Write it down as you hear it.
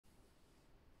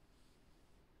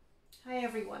Hi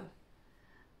everyone,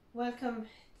 welcome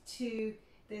to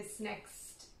this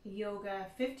next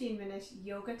 15-minute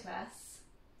yoga class.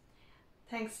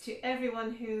 Thanks to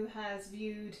everyone who has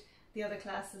viewed the other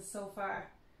classes so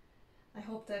far. I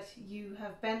hope that you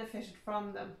have benefited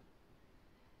from them.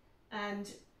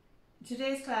 And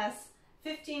today's class,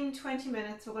 15-20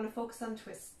 minutes, we're going to focus on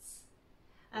twists.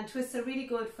 And twists are really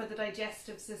good for the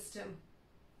digestive system.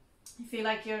 You feel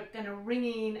like you're kind of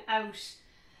wringing out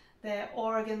the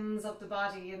organs of the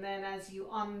body, and then as you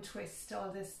untwist,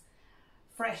 all this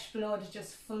fresh blood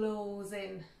just flows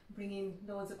in, bringing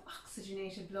loads of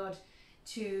oxygenated blood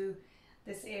to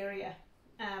this area.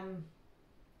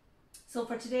 So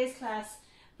for today's class,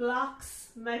 blocks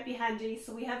might be handy.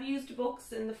 So we have used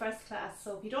books in the first class,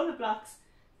 so if you don't have blocks,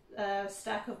 a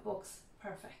stack of books,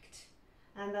 perfect.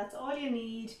 And that's all you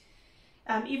need.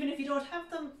 Even if you don't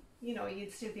have them, you know,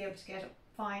 you'd still be able to get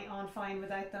fine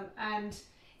without them. And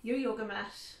your yoga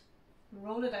mat,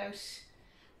 roll it out,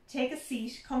 take a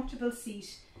seat, comfortable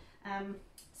seat.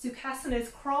 Sukhasana is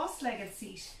cross-legged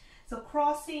seat, so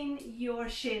crossing your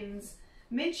shins,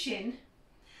 mid-shin,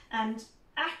 and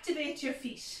activate your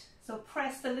feet. So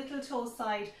press the little toe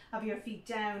side of your feet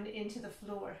down into the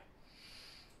floor.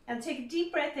 And take a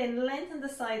deep breath in, lengthen the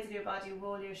sides of your body,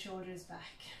 roll your shoulders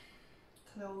back.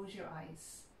 Close your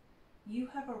eyes. You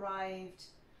have arrived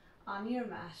on your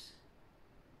mat.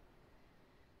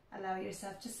 Allow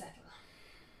yourself to settle.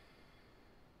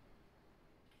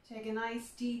 Take a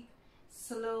nice deep,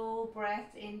 slow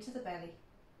breath into the belly.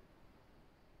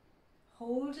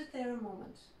 Hold it there a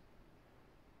moment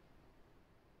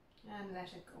and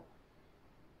let it go.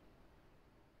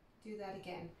 Do that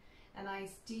again. A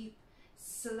nice deep,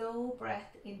 slow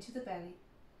breath into the belly.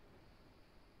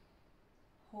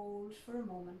 Hold for a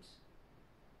moment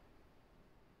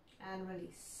and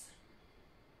release.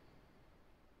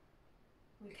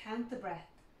 We'll count the breath.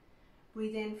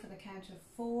 Breathe in for the count of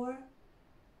 4,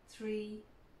 3,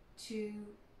 2,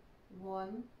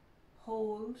 1.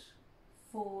 Hold.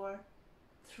 4,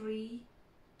 3,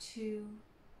 2,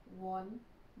 1.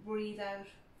 Breathe out.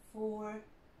 4,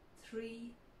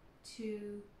 3,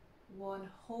 2, 1.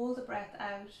 Hold the breath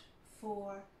out.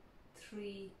 4,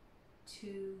 3,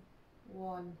 2,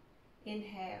 1.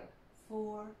 Inhale.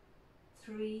 4,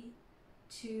 3,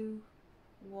 2,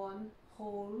 1.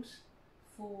 Hold.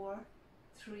 4,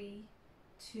 3,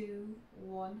 2,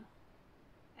 1.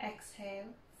 Exhale.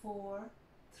 4,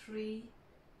 3,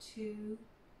 2,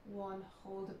 1.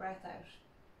 Hold the breath out.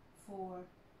 4,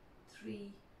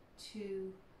 3,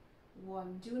 2,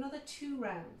 1. Do another 2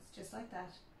 rounds, just like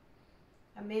that.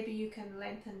 And maybe you can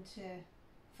lengthen to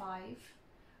 5,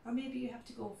 or maybe you have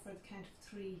to go for the count of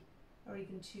 3 or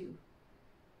even 2.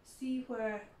 See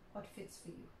what fits for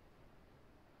you.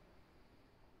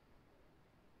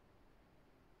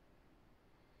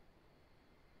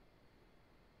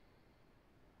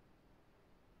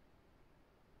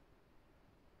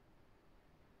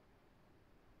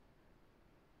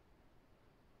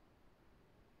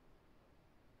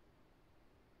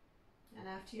 And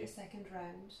after your second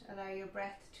round, allow your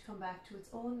breath to come back to its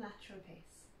own natural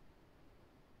pace.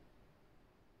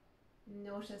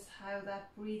 Notice how that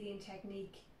breathing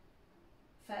technique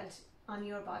felt on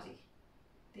your body,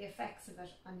 the effects of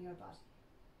it on your body.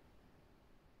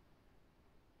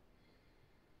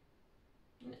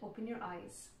 And open your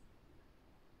eyes.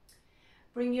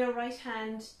 Bring your right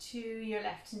hand to your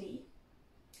left knee.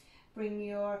 Bring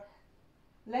your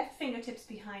left fingertips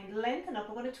behind, lengthen up.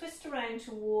 We're going to twist around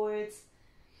towards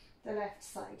the left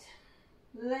side.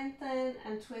 Lengthen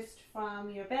and twist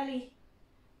from your belly,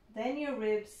 then your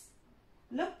ribs.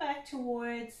 Look back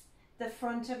towards the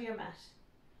front of your mat.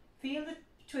 Feel the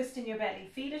twist in your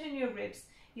belly, feel it in your ribs,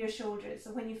 your shoulders.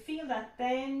 So when you feel that,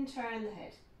 then turn the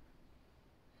head.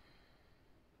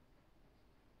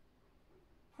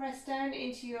 Press down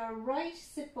into your right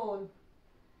sit bone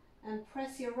and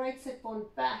press your right sit bone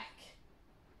back.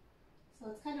 So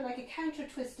it's kind of like a counter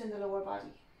twist in the lower body.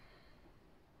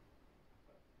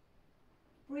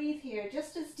 Breathe here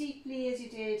just as deeply as you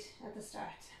did at the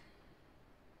start.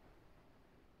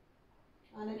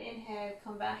 On an inhale,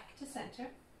 come back to center,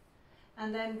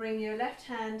 and then bring your left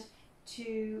hand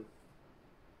to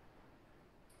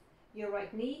your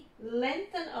right knee.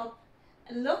 Lengthen up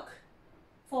and look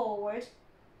forward.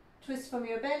 Twist from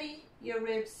your belly, your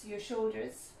ribs, your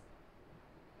shoulders.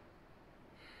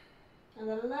 And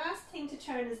the last thing to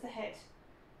turn is the head.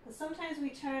 Because sometimes we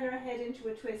turn our head into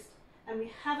a twist and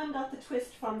we haven't got the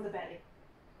twist from the belly.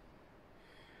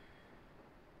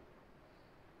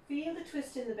 Feel the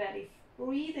twist in the belly.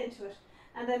 Breathe into it.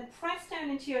 And then press down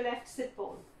into your left sit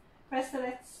bone. Press the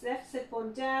left sit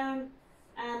bone down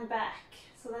and back.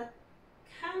 So that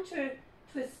counter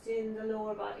twist in the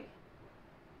lower body.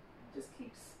 Just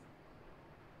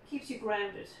keeps you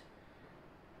grounded.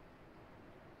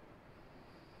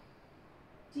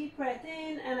 Deep breath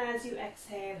in, and as you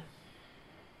exhale,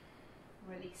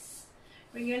 release.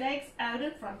 Bring your legs out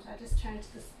in front. I'll just turn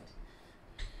to the side.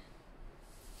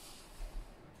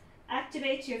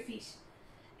 Activate your feet.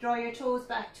 Draw your toes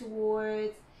back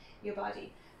towards your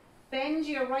body. Bend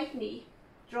your right knee.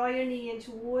 Draw your knee in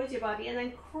towards your body, and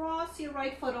then cross your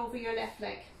right foot over your left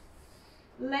leg.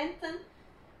 Lengthen,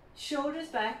 shoulders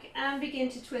back, and begin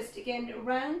to twist again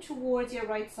round towards your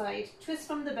right side. Twist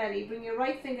from the belly. Bring your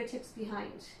right fingertips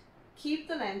behind. Keep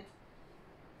the length.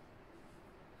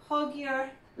 Hug your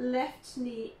left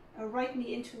knee or right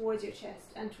knee in towards your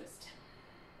chest and twist.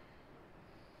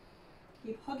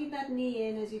 Keep hugging that knee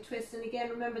in as you twist, and again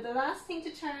remember the last thing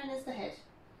to turn is the head.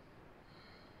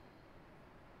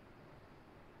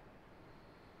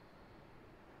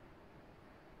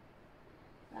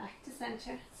 Back to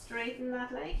center. Straighten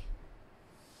that leg.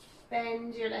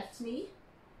 Bend your left knee.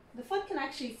 The foot can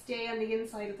actually stay on the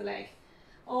inside of the leg,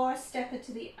 or step it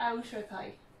to the outer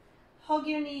thigh. Hug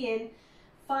your knee in.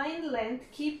 Find the length.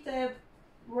 Keep the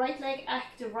right leg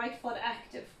active, right foot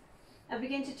active. And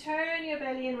begin to turn your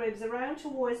belly and ribs around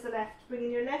towards the left,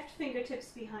 bringing your left fingertips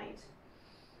behind.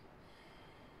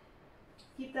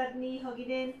 Keep that knee hugging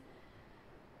in.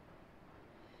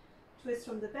 Twist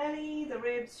from the belly, the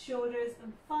ribs, shoulders,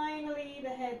 and finally the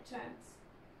head turns.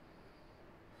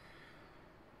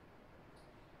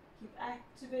 Keep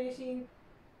activating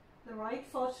the right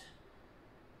foot.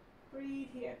 Breathe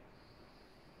here.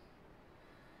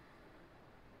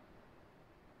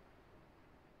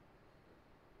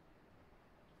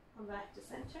 Come back to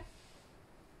center.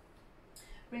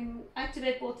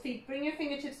 Activate both feet. Bring your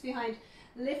fingertips behind.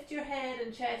 Lift your head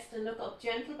and chest and look up.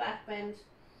 Gentle back bend.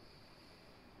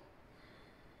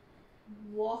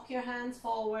 Walk your hands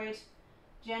forward.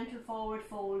 Gentle forward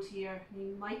fold here.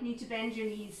 You might need to bend your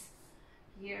knees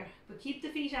here, but keep the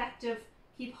feet active.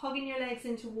 Keep hugging your legs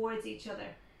in towards each other.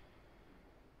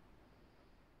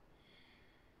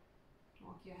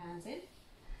 Walk your hands in.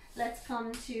 Let's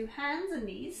come to hands and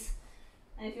knees.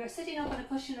 And if you're sitting up on a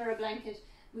cushion or a blanket,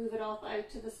 move it off out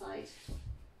to the side.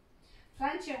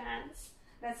 Plant your hands.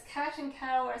 Let's cat and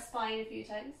cow our spine a few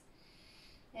times.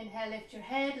 Inhale, lift your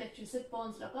head, lift your sit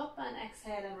bones, look up, and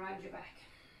exhale and round your back.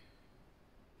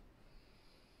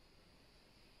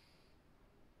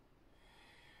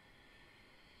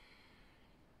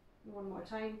 One more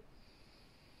time.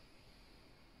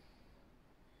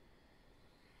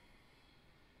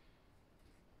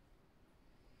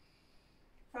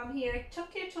 From here,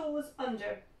 tuck your toes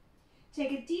under.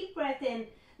 Take a deep breath in,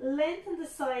 lengthen the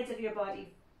sides of your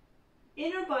body.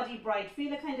 Inner body bright,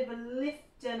 feel a kind of a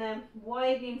lift and a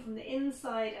widening from the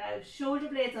inside out. Shoulder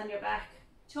blades on your back,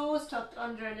 toes tucked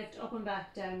under, and lift up and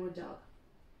back, downward dog.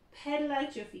 Pedal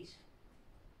out your feet.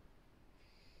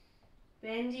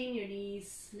 Bending your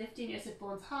knees, lifting your sit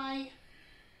bones high.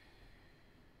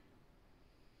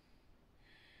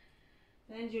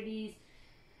 Bend your knees.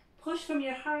 Push from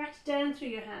your heart down through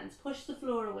your hands. Push the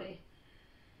floor away.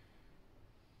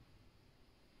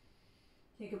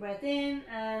 Take a breath in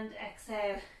and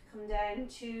exhale. Come down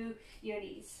to your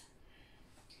knees.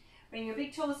 Bring your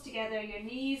big toes together, your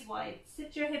knees wide.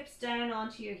 Sit your hips down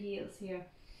onto your heels here.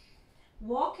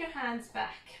 Walk your hands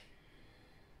back.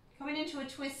 Coming into a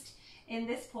twist in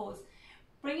this pose.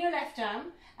 Bring your left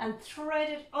arm and thread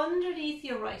it underneath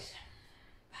your right.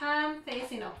 Palm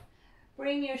facing up.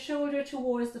 Bring your shoulder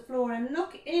towards the floor and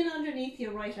look in underneath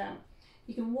your right arm.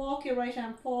 You can walk your right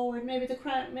arm forward.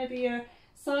 Maybe your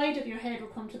side of your head will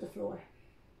come to the floor.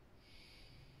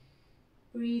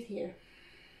 Breathe here.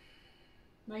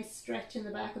 Nice stretch in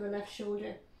the back of the left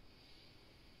shoulder.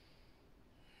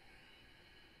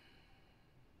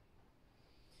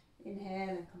 Inhale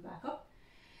and come back up.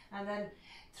 And then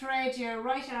thread your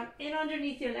right arm in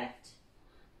underneath your left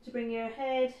to bring your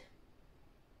head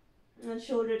and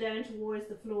shoulder down towards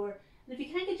the floor. And if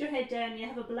you can't get your head down, you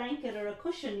have a blanket or a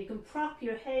cushion, you can prop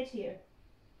your head here.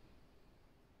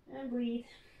 And breathe.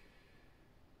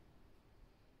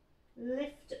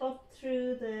 Lift up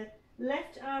through the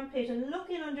left armpit and look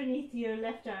in underneath your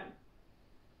left arm.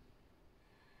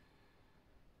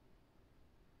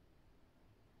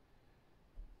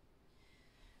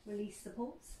 Release the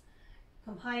pose.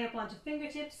 Come high up onto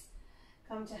fingertips.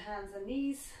 Come to hands and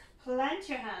knees. Plant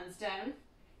your hands down.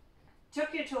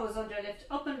 Tuck your toes under, lift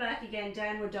up and back again,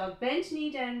 downward dog. Bent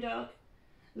knee down dog.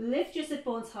 Lift your sit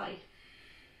bones high.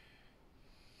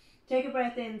 Take a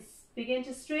breath in. Begin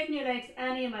to straighten your legs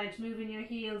any amount, moving your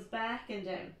heels back and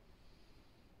down.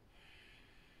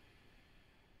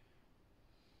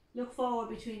 Look forward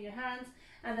between your hands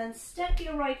and then step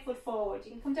your right foot forward.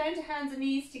 You can come down to hands and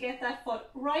knees to get that foot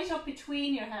right up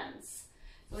between your hands.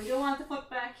 So we don't want the foot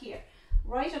back here,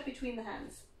 right up between the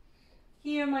hands.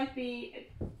 Here might be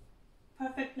a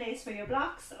perfect place for your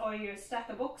blocks or your stack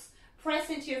of books. Press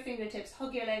into your fingertips,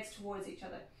 hug your legs towards each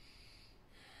other.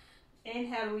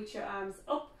 Inhale, reach your arms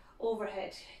up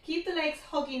overhead. Keep the legs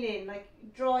hugging in, like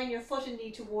drawing your foot and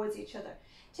knee towards each other.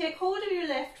 Take hold of your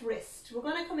left wrist. We're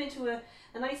going to come into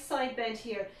a nice side bend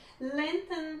here.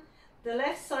 Lengthen the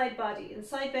left side body and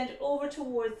side bend over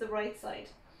towards the right side.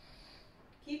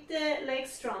 Keep the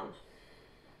legs strong.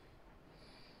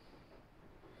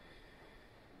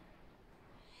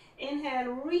 Inhale,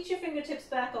 reach your fingertips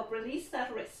back up, release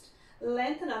that wrist,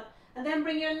 lengthen up, and then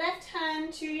bring your left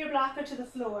hand to your blocker to the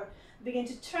floor. Begin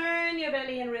to turn your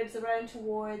belly and ribs around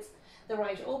towards the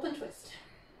right, open twist.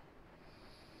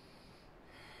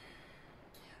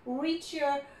 Reach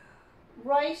your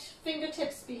right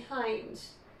fingertips behind.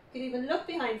 You can even look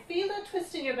behind, feel that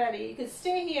twist in your belly. You can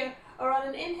stay here or on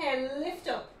an inhale, lift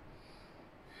up.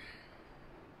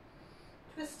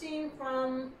 Twisting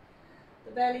from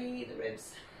the belly, the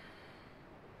ribs.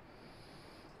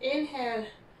 Inhale,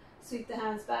 sweep the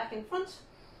hands back in front.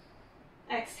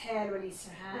 Exhale, release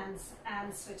your hands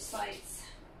and switch sides.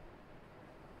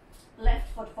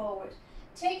 Left foot forward.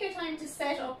 Take your time to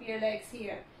set up your legs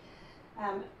here.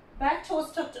 Back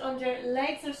toes tucked under,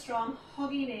 legs are strong,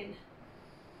 hugging in.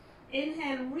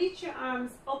 Inhale, reach your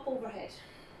arms up overhead.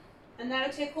 And now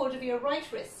take hold of your right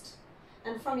wrist.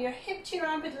 And from your hip to your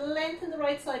armpit, lengthen the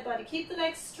right side body. Keep the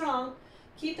legs strong.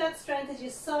 Keep that strength as you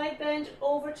side bend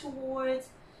over towards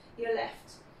your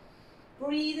left.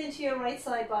 Breathe into your right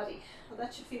side body. Well,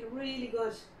 that should feel really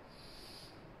good.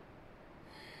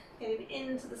 Getting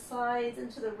into the sides,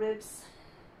 into the ribs.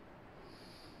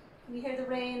 Can you hear the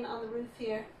rain on the roof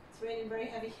here? It's raining very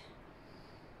heavy.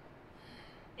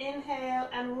 Inhale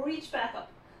and reach back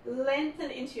up.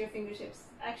 Lengthen into your fingertips.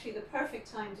 Actually the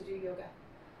perfect time to do yoga.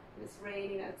 It's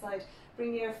raining outside.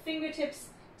 Bring your fingertips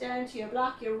down to your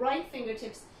block, your right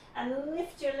fingertips, and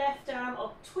lift your left arm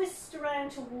up. Twist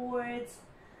around towards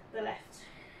the left.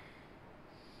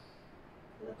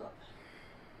 Look up.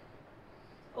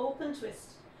 Open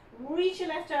twist. Reach your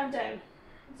left arm down.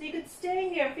 So you could stay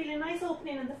here, feel a nice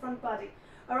opening in the front body.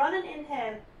 Or on an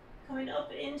inhale, coming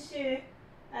up into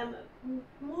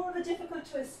more of a difficult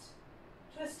twist.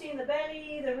 Twisting the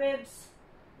belly, the ribs,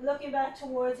 looking back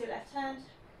towards your left hand.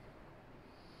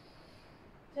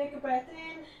 Take a breath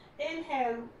in.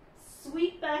 Inhale,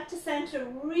 sweep back to center,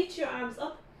 reach your arms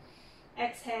up.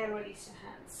 Exhale, release your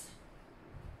hands.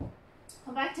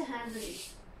 Come back to hands and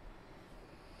knees.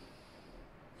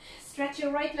 Stretch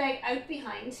your right leg out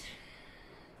behind.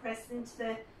 Press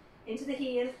into the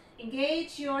heel.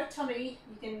 Engage your tummy.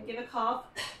 You can give a cough.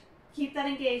 Keep that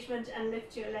engagement and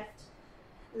lift your left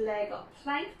leg up.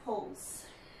 Plank pose.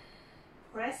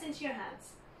 Press into your hands.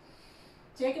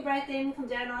 Take a breath in, come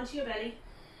down onto your belly.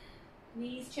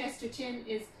 Knees, chest or chin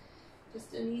is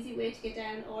just an easy way to get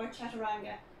down, or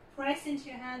chaturanga. Press into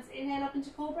your hands, inhale up into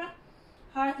cobra.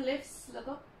 Heart lifts, look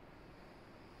up.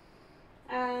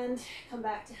 And come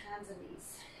back to hands and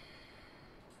knees.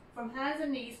 From hands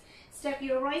and knees, step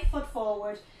your right foot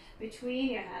forward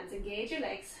between your hands. Engage your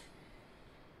legs.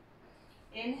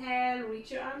 Inhale,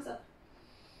 reach your arms up.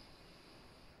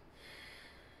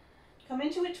 Come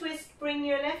into a twist, bring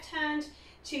your left hand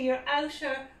to your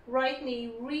outer right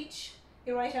knee. Reach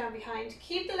your right arm behind.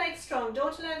 Keep the legs strong.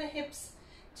 Don't allow the hips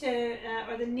to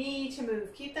or the knee to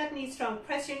move. Keep that knee strong.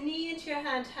 Press your knee into your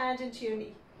hand, hand into your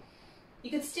knee.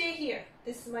 You could stay here.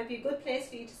 This might be a good place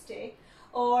for you to stay.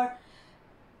 Or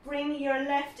bring your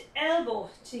left elbow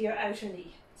to your outer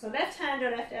knee. So left hand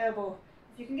or left elbow.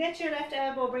 If you can get your left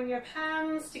elbow, bring your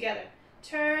palms together.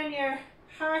 Turn your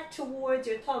heart towards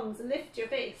your thumbs. Lift your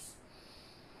face.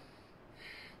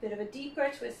 Bit of a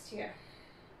deeper twist here.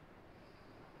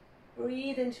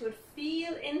 Breathe into it.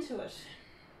 Feel into it.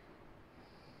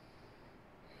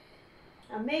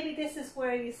 And maybe this is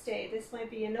where you stay. This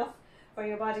might be enough for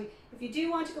your body. If you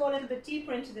do want to go a little bit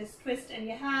deeper into this twist and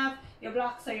you have your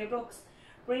blocks or your books,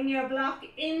 bring your block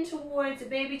in towards the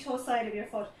baby toe side of your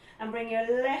foot and bring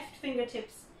your left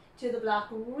fingertips to the block.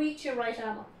 Reach your right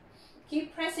arm up.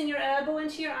 Keep pressing your elbow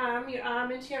into your arm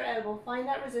into your elbow. Find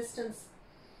that resistance.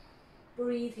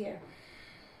 Breathe here.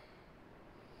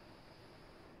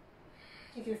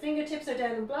 If your fingertips are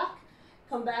down in block,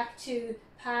 come back to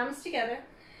palms together.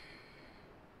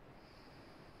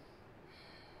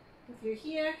 If you're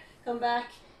here, come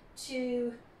back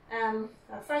to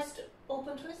our first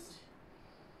open twist,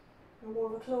 or more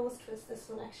of a closed twist, this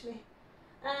one actually.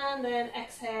 And then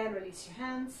exhale, release your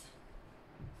hands.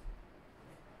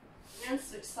 and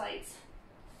switch sides.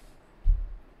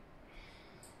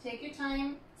 Take your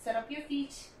time, set up your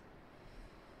feet.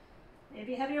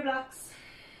 Maybe have your blocks.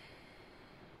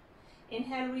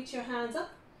 Inhale, reach your hands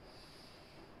up.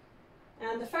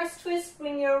 And the first twist,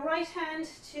 bring your right hand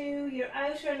to your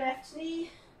outer left knee.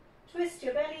 Twist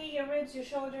your belly, your ribs, your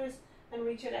shoulders, and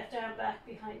reach your left arm back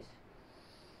behind.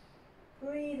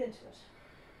 Breathe into it.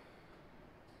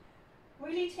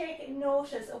 Really take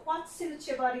notice of what suits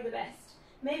your body the best.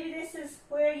 Maybe this is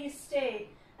where you stay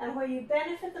and where you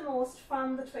benefit the most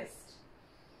from the twist.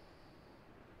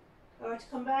 Or to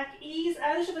come back, ease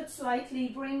out of it slightly,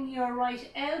 bring your right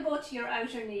elbow to your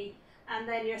outer knee, and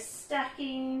then you're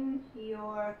stacking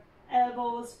your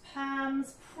elbows,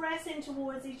 palms, press in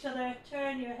towards each other,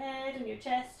 turn your head and your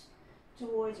chest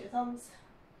towards your thumbs.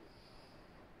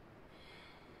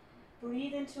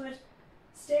 Breathe into it.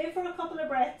 Stay for a couple of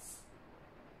breaths.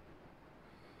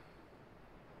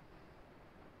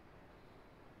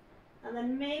 And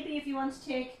then maybe if you want to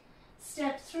take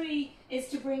step 3 is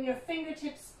to bring your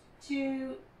fingertips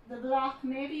to the block.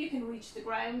 Maybe you can reach the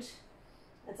ground.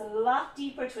 It's a lot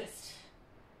deeper twist.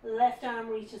 Left arm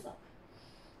reaches up.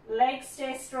 Legs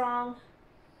stay strong.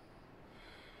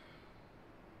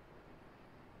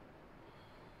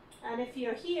 And if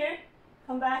you're here,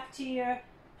 come back to your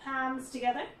palms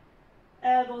together,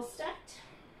 elbows stacked.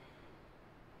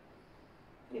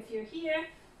 If you're here,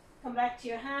 come back to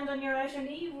your hand on your outer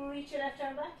knee, reach your left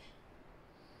arm back.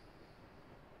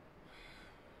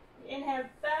 Inhale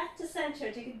back to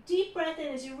center. Take a deep breath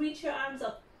in as you reach your arms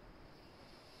up.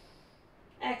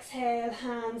 Exhale,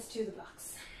 hands to the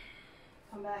blocks.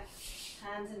 Come back,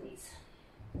 hands and knees.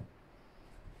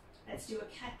 Let's do a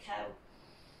cat-cow.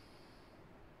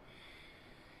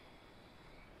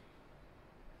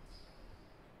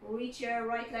 Reach your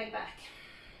right leg back,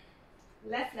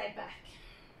 left leg back,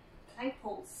 plank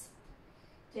pose.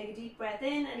 Take a deep breath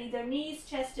in and either knees,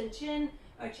 chest and chin,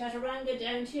 or chaturanga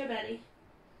down to your belly.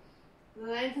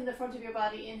 Lengthen the front of your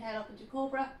body, inhale up into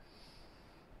cobra.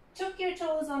 Tuck your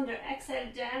toes under, exhale,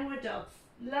 downward dog.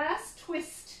 Last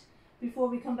twist before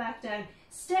we come back down.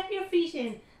 Step your feet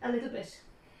in a little bit.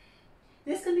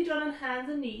 This can be done on hands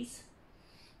and knees.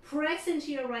 Press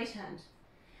into your right hand.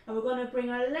 And we're going to bring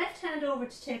our left hand over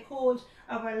to take hold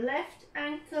of our left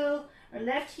ankle, our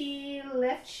left heel,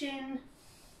 left shin,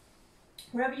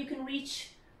 wherever you can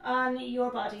reach on your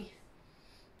body.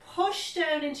 Push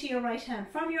down into your right hand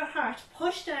from your heart.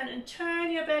 Push down and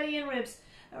turn your belly and ribs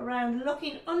around,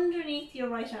 looking underneath your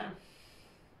right arm.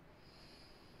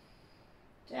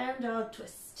 Down dog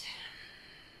twist.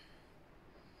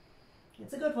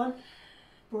 It's a good one.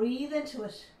 Breathe into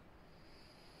it.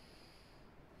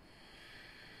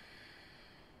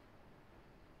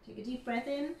 Take a deep breath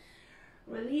in.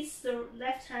 Release the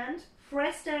left hand.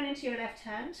 Press down into your left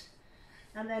hand.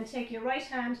 And then take your right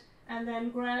hand and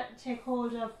then take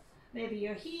hold of maybe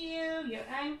your heel, your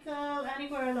ankle,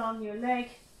 anywhere along your leg.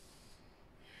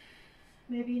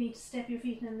 Maybe you need to step your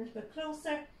feet in a little bit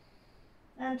closer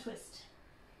and twist.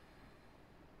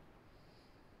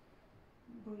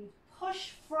 Breathe.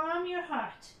 Push from your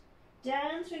heart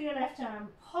down through your left arm.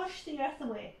 Push the earth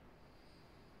away.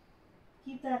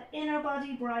 Keep that inner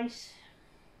body bright.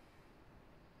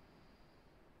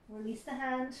 Release the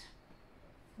hand.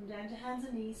 Come down to hands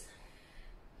and knees.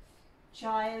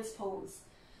 Child's pose.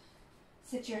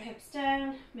 Sit your hips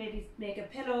down. Maybe make a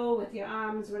pillow with your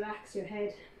arms. Relax your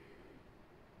head.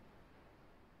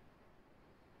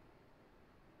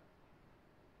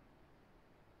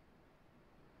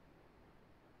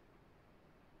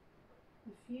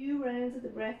 A few rounds of the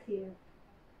breath here.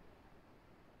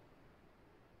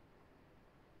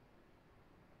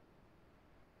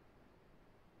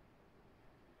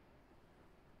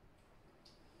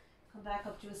 Come back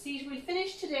up to a seat. We'll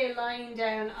finish today lying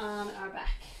down on our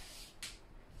back.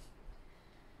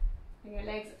 Bring your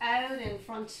legs out in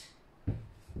front,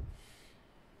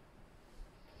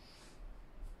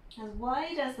 as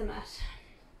wide as the mat.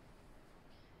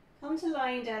 Come to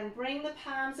lying down. Bring the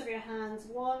palms of your hands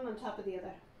one on top of the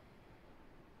other.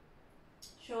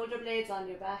 Shoulder blades on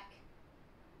your back.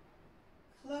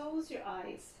 Close your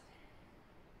eyes.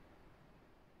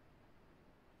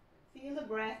 Feel the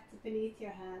breath beneath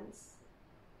your hands.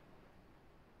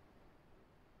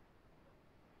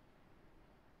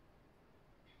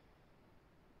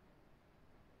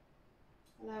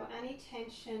 Allow any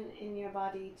tension in your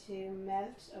body to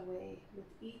melt away with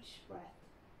each breath.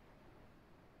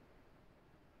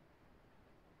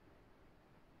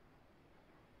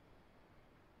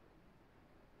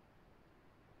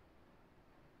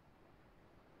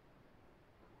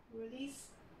 Release,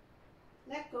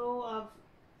 let go of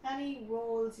any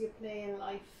roles you play in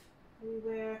life. We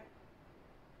wear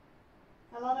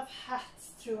a lot of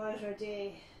hats throughout our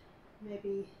day,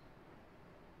 maybe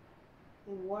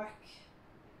in work,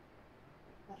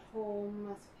 at home,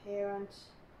 as a parent.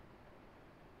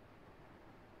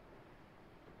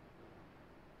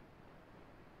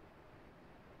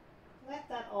 Let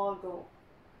that all go.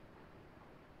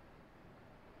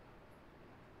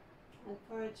 And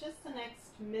for just the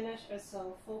next minute or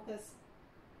so, focus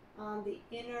on the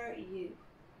inner you.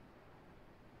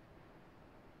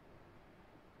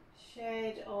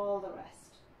 Shed all the rest.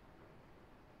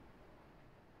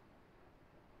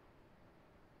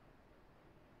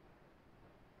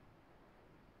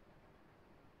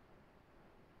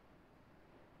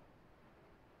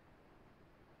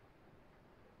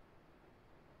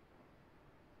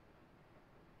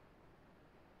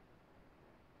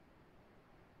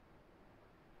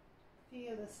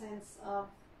 Feel the sense of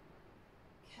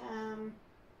calm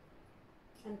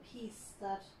and peace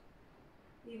that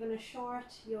even a short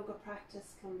yoga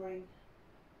practice can bring.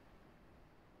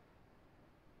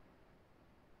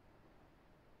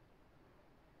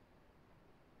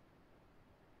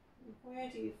 Where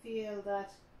do you feel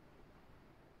that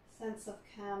sense of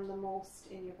calm the most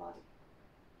in your body?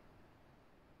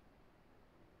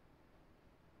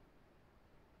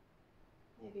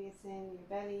 Maybe it's in your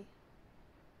belly,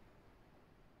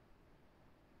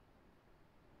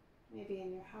 maybe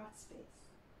in your heart space.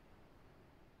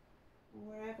 And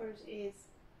wherever it is,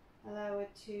 allow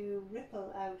it to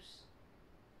ripple out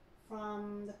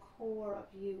from the core of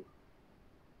you,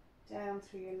 down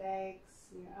through your legs,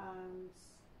 your arms,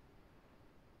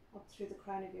 up through the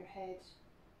crown of your head.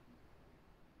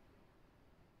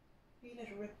 Feel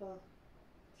it ripple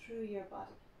through your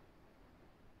body.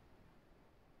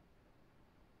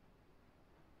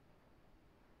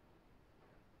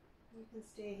 You can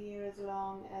stay here as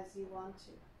long as you want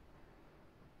to.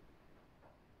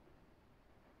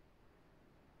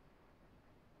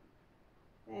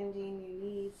 Bending your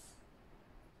knees,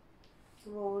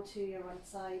 roll to your right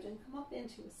side and come up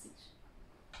into a seat.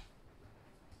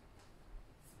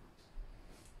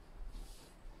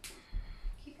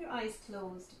 Keep your eyes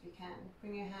closed if you can.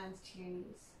 Bring your hands to your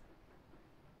knees.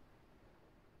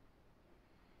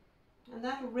 And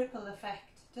that ripple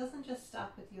effect doesn't just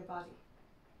stop with your body.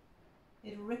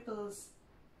 It ripples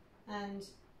and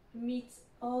meets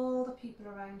all the people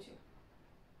around you.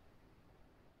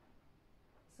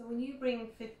 So when you bring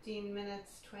 15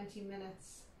 minutes, 20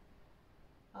 minutes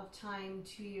of time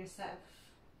to yourself,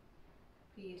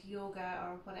 be it yoga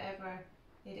or whatever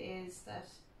it is that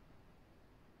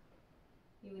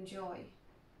you enjoy,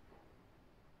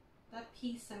 that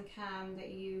peace and calm that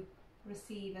you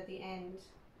receive at the end,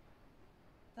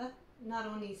 that not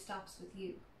only stops with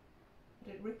you,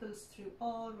 but it ripples through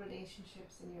all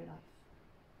relationships in your life,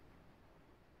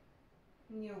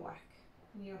 in your work,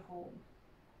 in your home.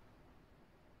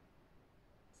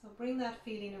 So bring that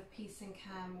feeling of peace and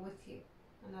calm with you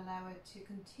and allow it to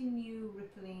continue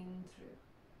rippling through.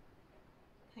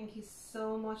 Thank you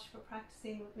so much for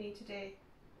practicing with me today.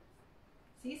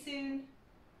 See you soon.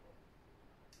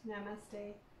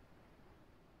 Namaste.